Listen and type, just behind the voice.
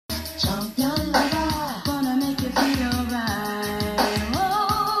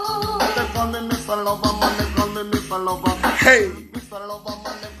Hey! If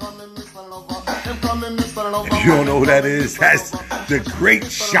you don't know who that is, that's the great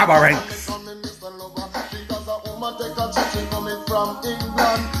Shabba Ranks.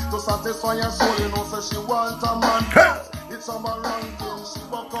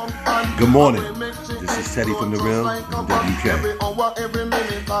 Good morning. This is Teddy from The Real and WK.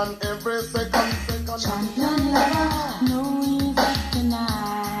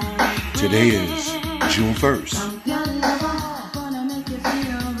 Today is June 1st.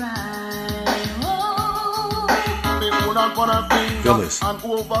 Phyllis.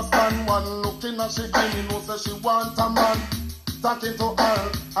 Talking to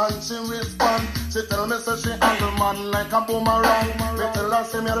her and she respond. She tell me say she angle man like a boomerang. Me tell her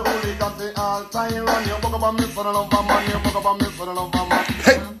say me the only got the all time run. You book up a miss for the lover man. You book up a miss for the lover man.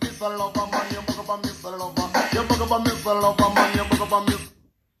 Hey. Miss for the lover man. You book up a miss for the lover. You book up a miss for the lover man. You book up a miss.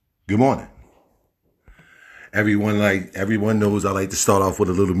 Good morning. Everyone knows I like to start off with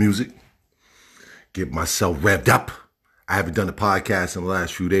a little music. Get myself revved up. I haven't done a podcast in the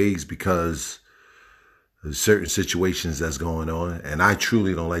last few days because there's certain situations that's going on. And I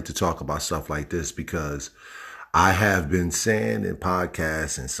truly don't like to talk about stuff like this because I have been saying in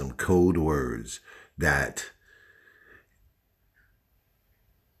podcasts and some code words that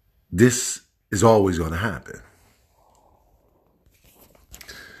this is always going to happen.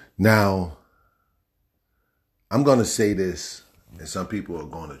 Now, I'm going to say this, and some people are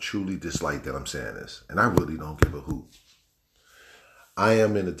going to truly dislike that I'm saying this, and I really don't give a hoot. I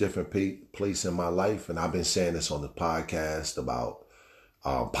am in a different place in my life, and I've been saying this on the podcast about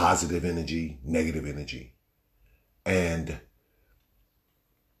positive energy, negative energy, and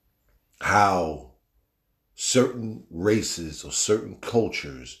how certain races or certain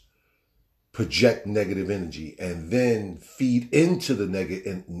cultures project negative energy and then feed into the negative,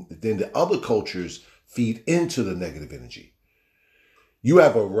 and then the other cultures feed into the negative energy. You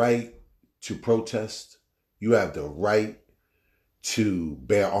have a right to protest. You have the right to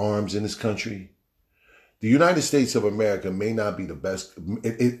bear arms in this country. The United States of America may not be the best.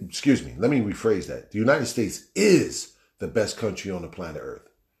 Excuse me, let me rephrase that. The United States is the best country on the planet Earth.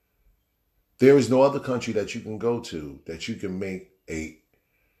 There is no other country that you can go to that you can make a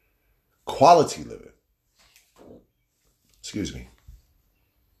quality living. Excuse me.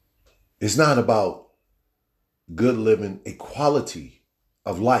 It's not about good living, a quality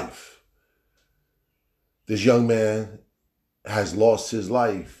of life. This young man has lost his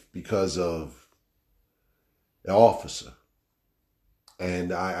life because of an officer.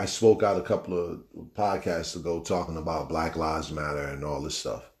 And I spoke out a couple of podcasts ago talking about Black Lives Matter and all this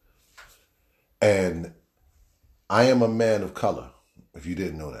stuff. And I am a man of color, if you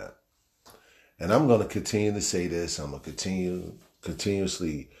didn't know that. And I'm going to continue to say this. I'm going to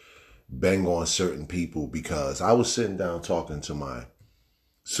continuously bang on certain people because I was sitting down talking to my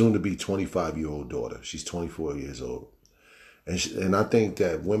soon-to-be 25-year-old daughter. She's 24 years old. And I think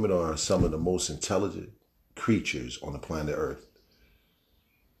that women are some of the most intelligent creatures on the planet Earth.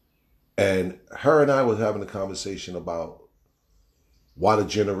 And her and I was having a conversation about why the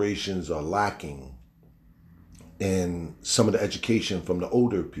generations are lacking in some of the education from the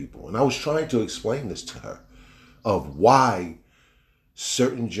older people. And I was trying to explain this to her of why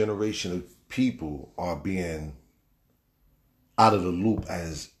certain generation of people are being out of the loop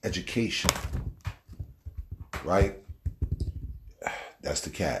as education, right? That's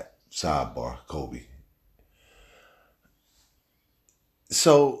the cat. Sidebar, Kobe.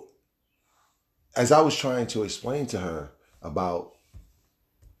 So, as I was trying to explain to her about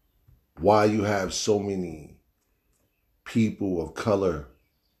why you have so many people of color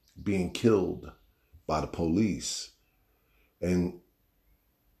being killed by the police, and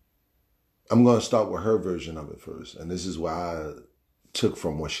I'm going to start with her version of it first, and this is what I took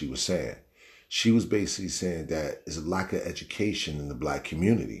from what she was saying. She was basically saying that there's a lack of education in the black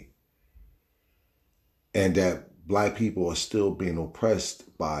community and that black people are still being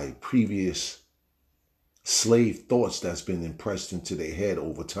oppressed by previous slave thoughts that's been impressed into their head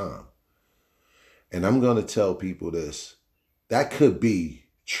over time. And I'm going to tell people this. That could be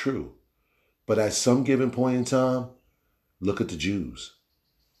true. But at some given point in time, look at the Jews.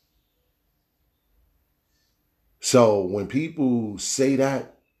 So when people say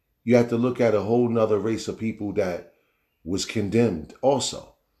that, you have to look at a whole nother race of people that was condemned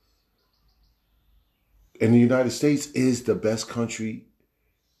also. And the United States is the best country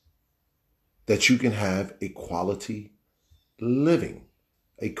that you can have a quality living,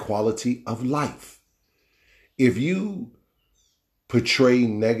 a quality of life. If you portray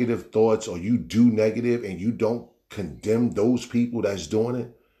negative thoughts or you do negative and you don't condemn those people that's doing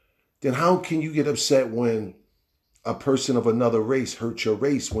it, then how can you get upset when a person of another race hurt your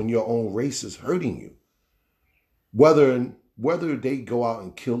race when your own race is hurting you? Whether they go out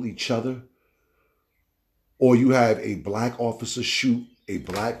and kill each other, or you have a black officer shoot a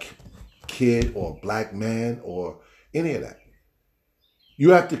black kid or a black man or any of that.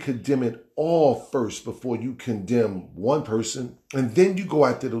 You have to condemn it all first before you condemn one person, and then you go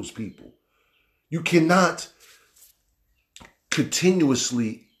after those people. You cannot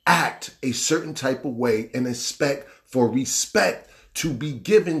continuously act a certain type of way and expect for respect to be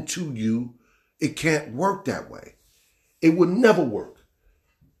given to you. It can't work that way. It would never work.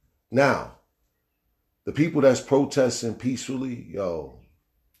 Now, the people that's protesting peacefully, yo,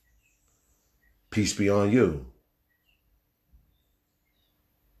 peace be on you.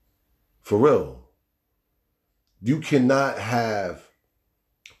 For real. You cannot have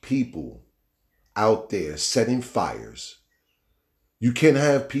people out there setting fires. You can't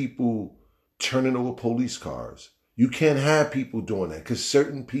have people turning over police cars. You can't have people doing that because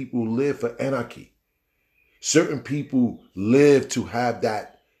certain people live for anarchy. Certain people live to have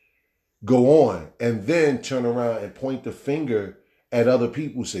that go on and then turn around and point the finger at other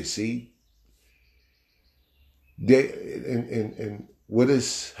people. Say, see, and what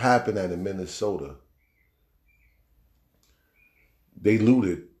has happened in Minnesota? They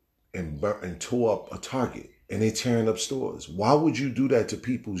looted and burnt and tore up a Target, and they tearing up stores. Why would you do that to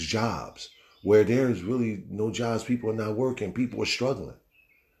people's jobs where there is really no jobs? People are not working. People are struggling.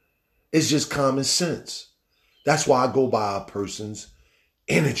 It's just common sense. That's why I go by a person's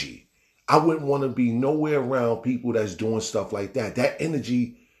energy. I wouldn't want to be nowhere around people that's doing stuff like that. That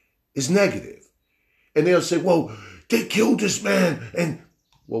energy is negative. And they'll say, well, they killed this man. And,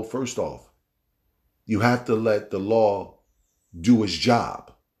 well, first off, you have to let the law do its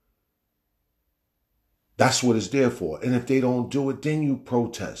job. That's what it's there for. And if they don't do it, then you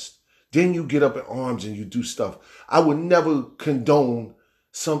protest. Then you get up in arms and you do stuff. I would never condone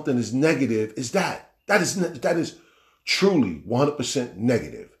something as negative as that. That is truly 100%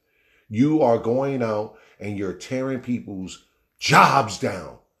 negative. You are going out and you're tearing people's jobs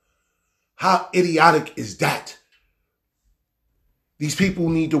down. How idiotic is that? These people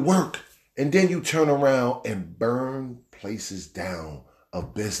need to work. And then you turn around and burn places down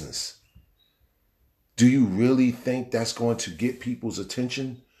of business. Do you really think that's going to get people's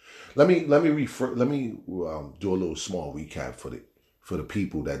attention? Let me do a little small recap for the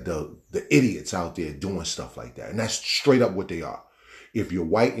people that the idiots out there doing stuff like that. And that's straight up what they are. If you're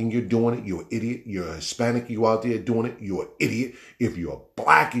white and you're doing it, you're an idiot. You're a Hispanic, you out there doing it, you're an idiot. If you're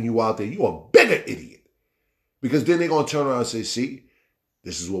black and you out there, you're a bigger idiot. Because then they're going to turn around and say, see,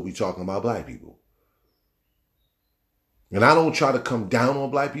 this is what we talking about black people. And I don't try to come down on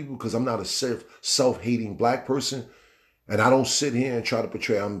black people because I'm not a self-hating black person. And I don't sit here and try to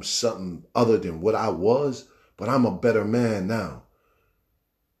portray I'm something other than what I was. But I'm a better man now.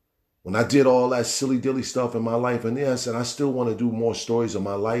 When I did all that silly dilly stuff in my life, and yes, and I still want to do more stories of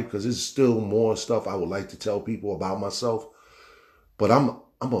my life because there's still more stuff I would like to tell people about myself. But I'm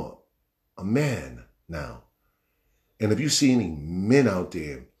a man now. And if you see any men out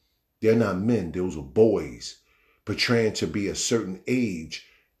there, they're not men. Those are boys portraying to be a certain age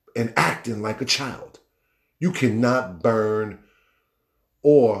and acting like a child. You cannot burn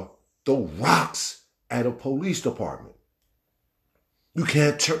or throw rocks at a police department. You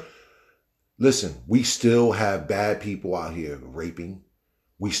can't turn... Listen, we still have bad people out here raping.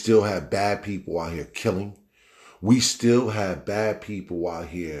 We still have bad people out here killing. We still have bad people out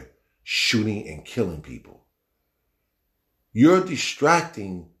here shooting and killing people. You're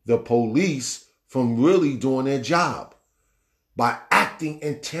distracting the police from really doing their job by acting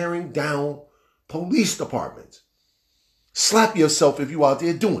and tearing down police departments. Slap yourself if you out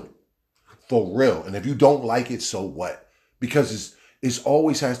there doing it. For real. And if you don't like it, so what? Because it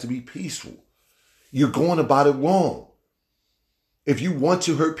always has to be peaceful. You're going about it wrong. If you want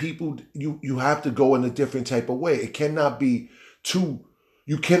to hurt people, you have to go in a different type of way. It cannot be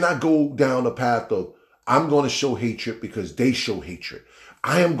you cannot go down the path of, I'm going to show hatred because they show hatred.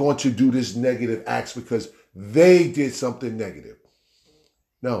 I am going to do this negative acts because they did something negative.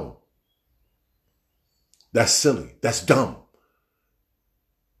 No. That's silly. That's dumb.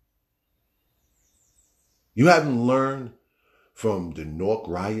 You haven't learned from the Newark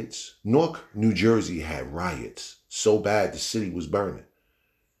riots. Newark, New Jersey had riots so bad the city was burning.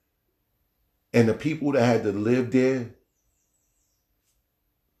 And the people that had to live there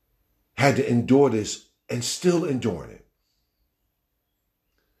had to endure this and still enduring it.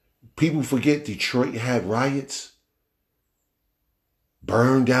 People forget Detroit had riots,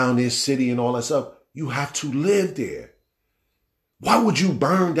 burned down their city and all that stuff. You have to live there. Why would you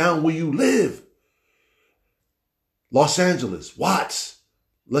burn down where you live? Los Angeles, Watts.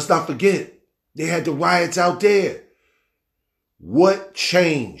 Let's not forget, they had the riots out there. What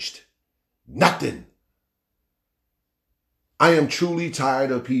changed? Nothing. I am truly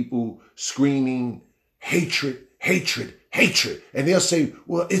tired of people screaming hatred, hatred, hatred. And they'll say,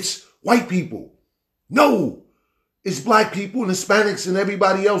 well, it's white people. No, it's black people and Hispanics and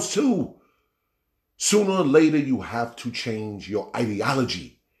everybody else too. Sooner or later, you have to change your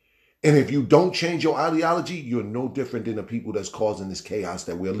ideology. And if you don't change your ideology, you're no different than the people that's causing this chaos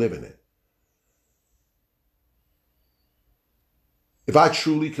that we're living in. If I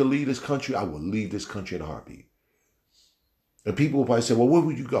truly could leave this country, I would leave this country in a heartbeat. And people will probably say, well, where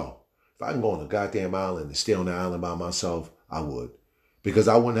would you go? If I can go on a goddamn island and stay on the island by myself, I would. Because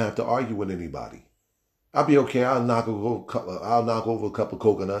I wouldn't have to argue with anybody. I'll be okay. I'll knock over a couple of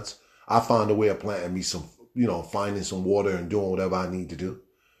coconuts. I'll find a way of planting me some, finding some water and doing whatever I need to do.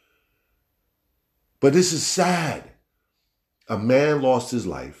 But this is sad. A man lost his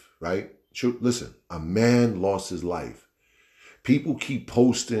life, right? Listen, a man lost his life. People keep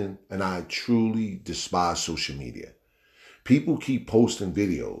posting, and I truly despise social media. People keep posting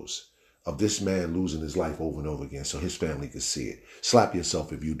videos of this man losing his life over and over again so his family could see it. Slap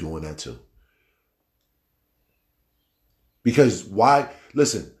yourself if you're doing that too. Because why?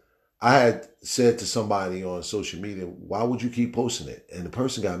 Listen, I had said to somebody on social media, why would you keep posting it? And the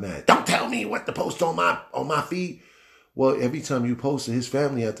person got mad. Don't tell me what to post on my feed. Well, every time you post it, his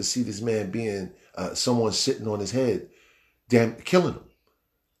family had to see this man being someone sitting on his head, damn, killing him.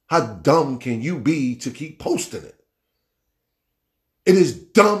 How dumb can you be to keep posting it? It is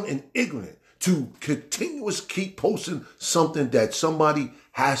dumb and ignorant to continuously keep posting something that somebody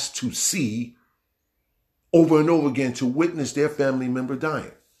has to see over and over again to witness their family member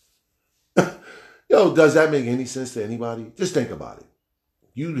dying. Yo, does that make any sense to anybody? Just think about it.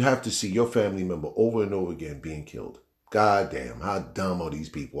 You have to see your family member over and over again being killed. God damn, how dumb are these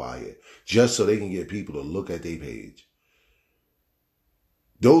people out here? Just so they can get people to look at their page.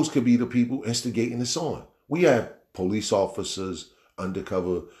 Those could be the people instigating this on. We have police officers,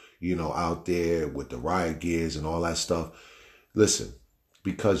 undercover, out there with the riot gears and all that stuff. Listen,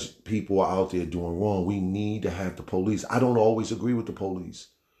 because people are out there doing wrong, we need to have the police. I don't always agree with the police.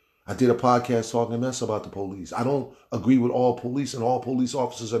 I did a podcast talking mess about the police. I don't agree with all police, and all police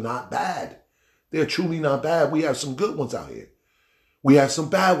officers are not bad. They're truly not bad. We have some good ones out here. We have some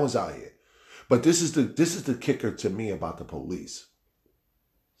bad ones out here. But this is the kicker to me about the police.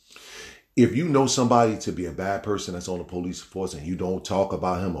 If you know somebody to be a bad person that's on the police force and you don't talk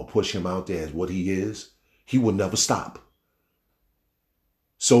about him or push him out there as what he is, he will never stop.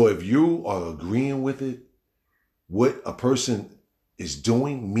 So if you are agreeing with it, what a person is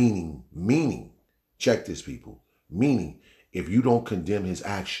doing, meaning, check this, people, meaning if you don't condemn his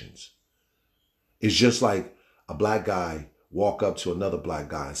actions, it's just like a black guy walk up to another black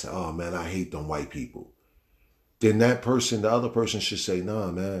guy and say, oh man, I hate them white people. Then that person, the other person should say,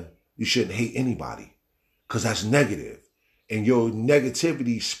 nah, man, you shouldn't hate anybody because that's negative and your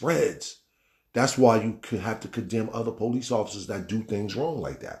negativity spreads. That's why you could have to condemn other police officers that do things wrong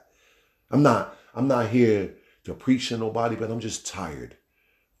like that. I'm not here to preach to nobody, but I'm just tired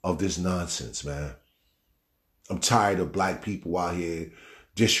of this nonsense, man. I'm tired of black people out here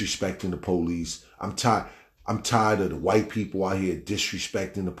disrespecting the police. I'm tired of the white people out here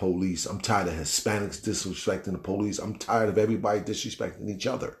disrespecting the police. I'm tired of Hispanics disrespecting the police. I'm tired of everybody disrespecting each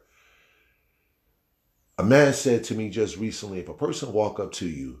other. A man said to me just recently, if a person walk up to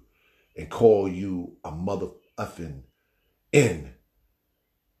you and call you a mother effing N,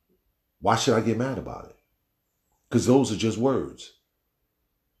 why should I get mad about it? Because those are just words.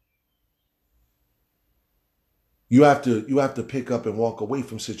 You have to pick up and walk away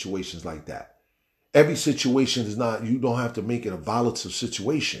from situations like that. Every situation is not, you don't have to make it a volatile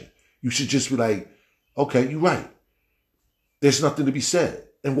situation. You should just be like, okay, you're right. There's nothing to be said,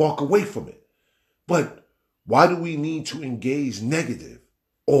 and walk away from it. But why do we need to engage negative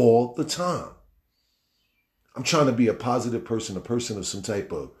all the time? I'm trying to be a positive person, a person of some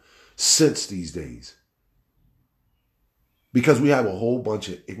type of sense these days. Because we have a whole bunch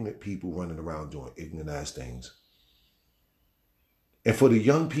of ignorant people running around doing ignorant ass things. And for the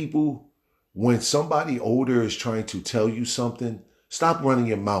young people, when somebody older is trying to tell you something, stop running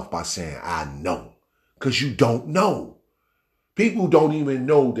your mouth by saying, I know. Because you don't know. People don't even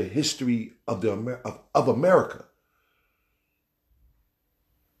know the history of America.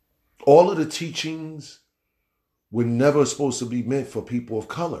 All of the teachings were never supposed to be meant for people of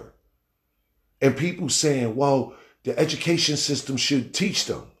color. And people saying, well, the education system should teach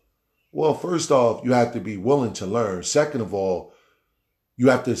them. Well, first off, you have to be willing to learn. Second of all, you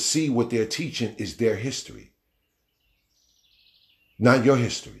have to see what they're teaching is their history. not your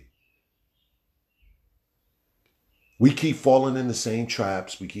history. We keep falling in the same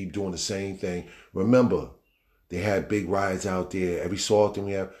traps. We keep doing the same thing. Remember, they had big riots out there. Every so often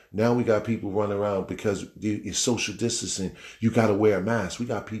we have. Now we got people running around because it's social distancing. You got to wear a mask. We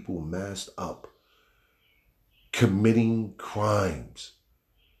got people masked up, committing crimes.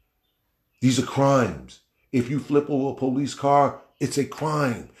 These are crimes. If you flip over a police car, it's a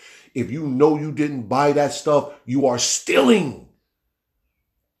crime. If you know you didn't buy that stuff, you are stealing.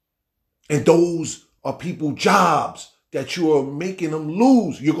 And those are people's jobs that you are making them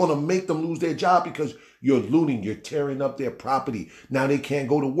lose. You're going to make them lose their job because you're looting. You're tearing up their property. Now they can't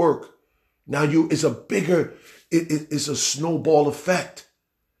go to work. Now it's it's a snowball effect.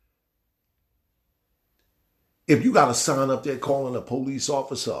 If you got a sign up there calling a police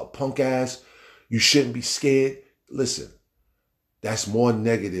officer a punk ass, you shouldn't be scared. Listen, that's more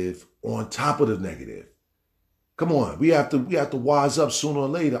negative on top of the negative. Come on, we have to wise up sooner or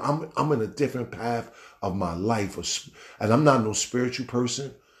later. I'm in a different path of my life, and I'm not no spiritual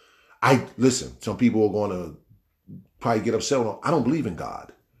person. Listen, some people are going to probably get upset. I don't believe in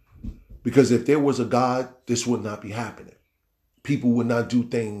God, because if there was a God, this would not be happening. People would not do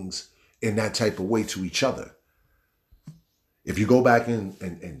things in that type of way to each other. If you go back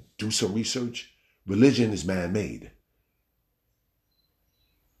and do some research, religion is man-made.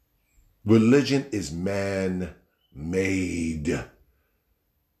 Religion is man-made.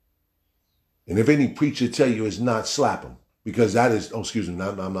 And if any preacher tell you it's not, slap him. Because that is, excuse me,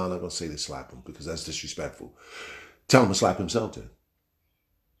 I'm not going to say this, slap him, because that's disrespectful. Tell him to slap himself then.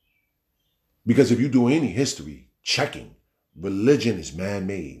 Because if you do any history checking, religion is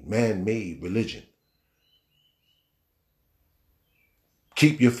man-made religion.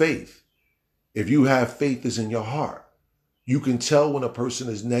 Keep your faith. If you have faith is in your heart, you can tell when a person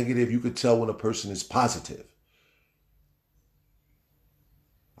is negative. You can tell when a person is positive.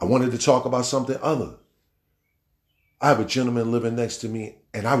 I wanted to talk about something other. I have a gentleman living next to me,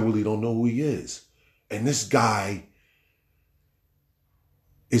 and I really don't know who he is. And this guy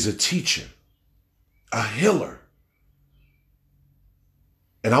is a teacher, a healer.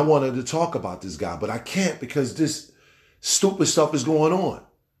 And I wanted to talk about this guy, but I can't because this stupid stuff is going on.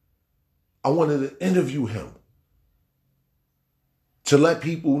 I wanted to interview him to let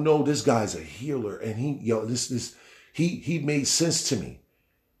people know this guy's a healer, and he made sense to me.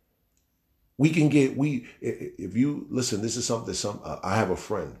 If you listen, this is something. I have a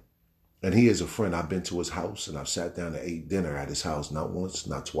friend, and he is a friend. I've been to his house, and I've sat down and ate dinner at his house, not once,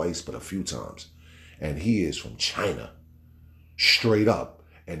 not twice, but a few times. And he is from China, straight up.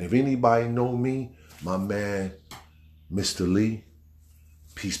 And if anybody know me, my man, Mr. Lee,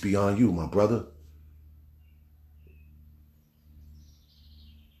 peace be on you, my brother.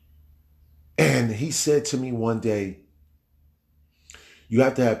 And he said to me one day, you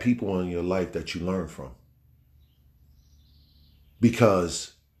have to have people in your life that you learn from.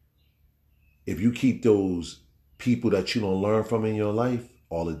 Because if you keep those people that you don't learn from in your life,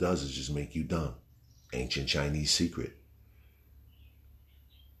 all it does is just make you dumb. Ancient Chinese secret.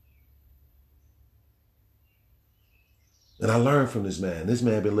 And I learned from this man. This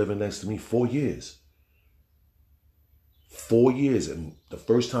man been living next to me 4 years. 4 years. And the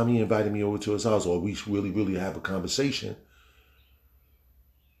first time he invited me over to his house, or we really have a conversation,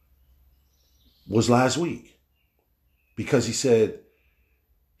 was last week. Because he said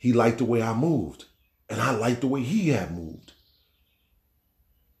he liked the way I moved. And I liked the way he had moved.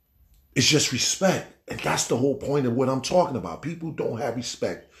 It's just respect. And that's the whole point of what I'm talking about. People don't have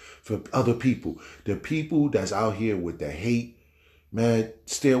respect for other people. The people that's out here with the hate, man,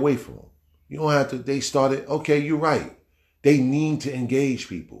 stay away from them. You don't have to, they started, okay, you're right. They need to engage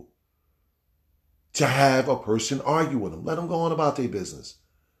people. To have a person argue with them. Let them go on about their business.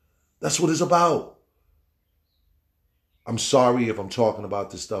 That's what it's about. I'm sorry if I'm talking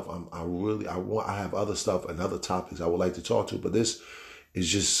about this stuff. I have other stuff and other topics I would like to talk to, but this is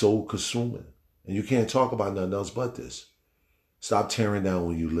just so consuming. And you can't talk about nothing else but this. Stop tearing down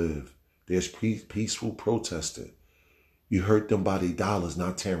where you live. There's peaceful protesting. You hurt them by their dollars,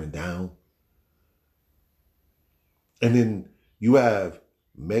 not tearing down. And then you have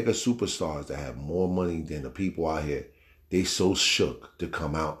mega superstars that have more money than the people out here. They so shook to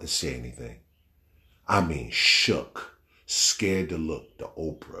come out and say anything. I mean shook, scared to look. The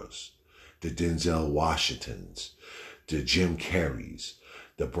Oprahs, the Denzel Washingtons, the Jim Carreys,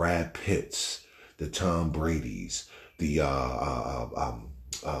 the Brad Pitts, the Tom Brady's, the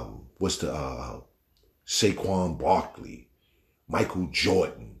Saquon Barkley, Michael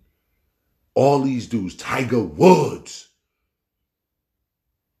Jordan, all these dudes, Tiger Woods.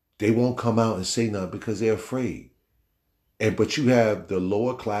 They won't come out and say nothing because they're afraid. But you have the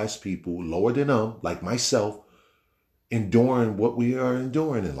lower class people, lower than them, like myself, enduring what we are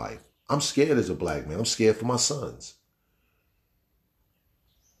enduring in life. I'm scared as a black man. I'm scared for my sons.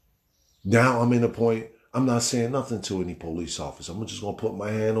 Now I'm in a point, I'm not saying nothing to any police officer. I'm just going to put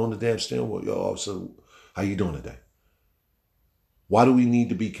my hand on the damn steering wheel. Yo, officer, how you doing today? Why do we need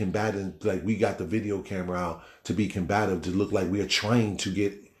to be combative? Like we got the video camera out to be combative, to look like we are trying to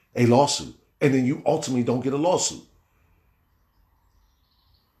get a lawsuit. And then you ultimately don't get a lawsuit.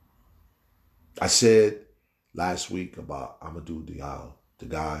 I said last week about Amadou Diallo, the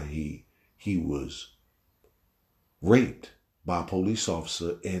guy, he was raped by a police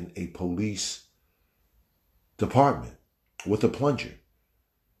officer in a police department with a plunger.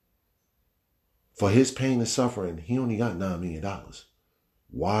 For his pain and suffering, he only got $9 million.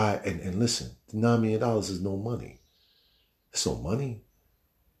 Why? And listen, $9 million is no money. It's no money.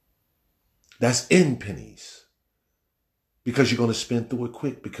 That's in pennies. Because you're going to spend through it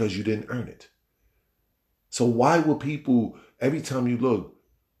quick because you didn't earn it. So why would people, every time you look,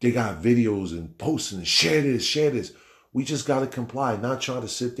 they got videos and posts and share this, share this. We just got to comply, not try to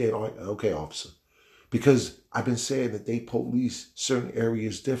sit there and, okay, officer. Because I've been saying that they police certain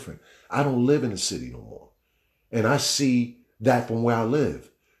areas different. I don't live in the city no more. And I see that from where I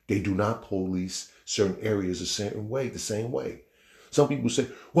live. They do not police certain areas the same way. Some people say,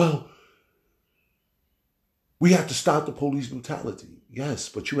 well, we have to stop the police brutality. Yes,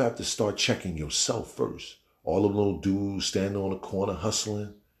 but you have to start checking yourself first. All the little dudes standing on the corner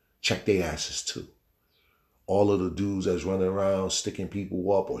hustling, check their asses too. All of the dudes that's running around sticking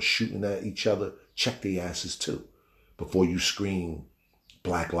people up or shooting at each other, check their asses too. Before you scream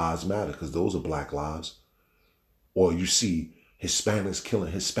Black Lives Matter, because those are black lives. Or you see Hispanics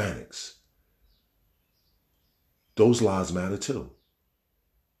killing Hispanics. Those lives matter too.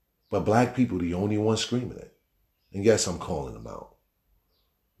 But black people are the only ones screaming it. And yes, I'm calling them out.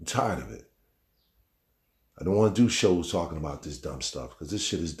 I'm tired of it. I don't want to do shows talking about this dumb stuff because this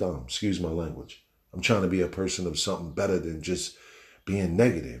shit is dumb. Excuse my language. I'm trying to be a person of something better than just being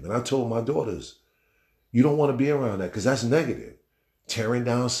negative. And I told my daughters, you don't want to be around that because that's negative. Tearing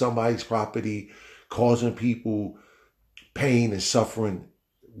down somebody's property, causing people pain and suffering.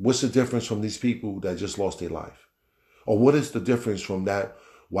 What's the difference from these people that just lost their life? Or what is the difference from that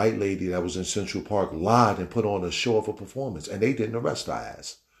white lady that was in Central Park, lied and put on a show of a performance, and they didn't arrest her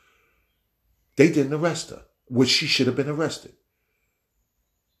ass? They didn't arrest her, which she should have been arrested.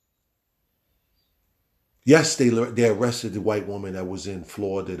 Yes, they arrested the white woman that was in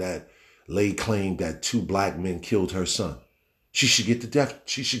Florida that laid claim that 2 black men killed her son. She should get the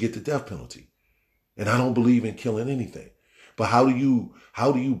death penalty. And I don't believe in killing anything. But how do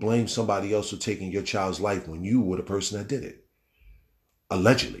you blame somebody else for taking your child's life when you were the person that did it?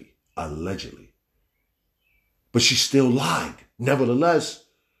 Allegedly. But she still lied. Nevertheless,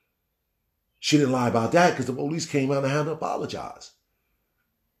 she didn't lie about that because the police came out and had to apologize.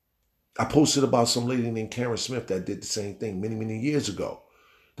 I posted about some lady named Karen Smith that did the same thing many, many years ago.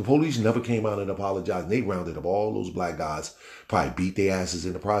 The police never came out and apologized. They rounded up all those black guys, probably beat their asses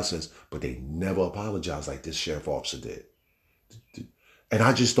in the process, but they never apologized like this sheriff officer did. And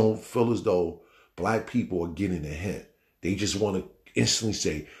I just don't feel as though black people are getting a hint. They just want to instantly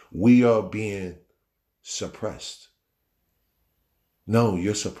say, we are being suppressed. No,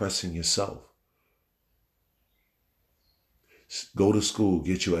 you're suppressing yourself. Go to school,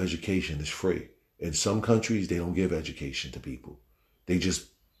 get your education. It's free. In some countries, they don't give education to people. They just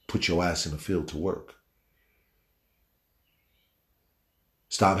put your ass in the field to work.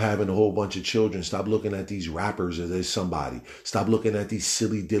 Stop having a whole bunch of children. Stop looking at these rappers as they're somebody. Stop looking at these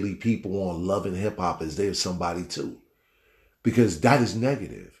silly dilly people on Love and Hip Hop as they're somebody too. Because that is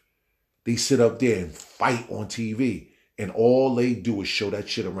negative. They sit up there and fight on TV. And all they do is show that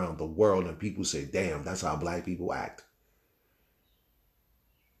shit around the world. And people say, damn, that's how black people act.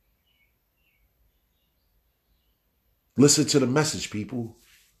 Listen to the message, people.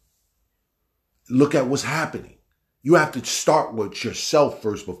 Look at what's happening. You have to start with yourself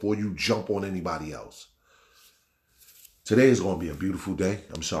first before you jump on anybody else. Today is going to be a beautiful day.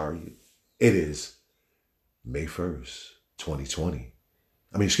 I'm sorry. It is May 1st, 2020.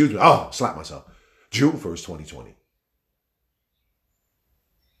 Excuse me. Oh, slap myself. June 1st, 2020.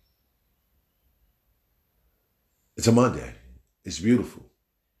 It's a Monday. It's beautiful.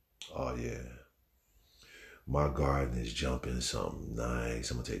 Oh, yeah. My garden is jumping something nice.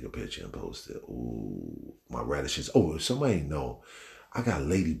 I'm going to take a picture and post it. Ooh, my radishes. Oh, if somebody know, I got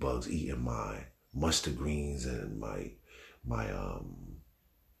ladybugs eating my mustard greens and my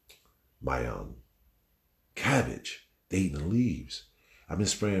cabbage. They eating the leaves. I've been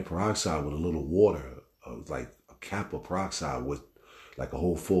spraying peroxide with a little water, like copper peroxide with like a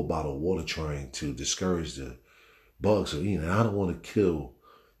whole full bottle of water trying to discourage the bugs from eating. I don't want to kill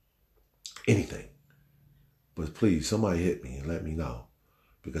anything. But please, somebody hit me and let me know.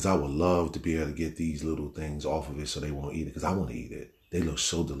 Because I would love to be able to get these little things off of it so they won't eat it. Because I want to eat it. They look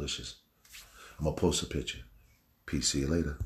so delicious. I'm going to post a picture. Peace. See you later.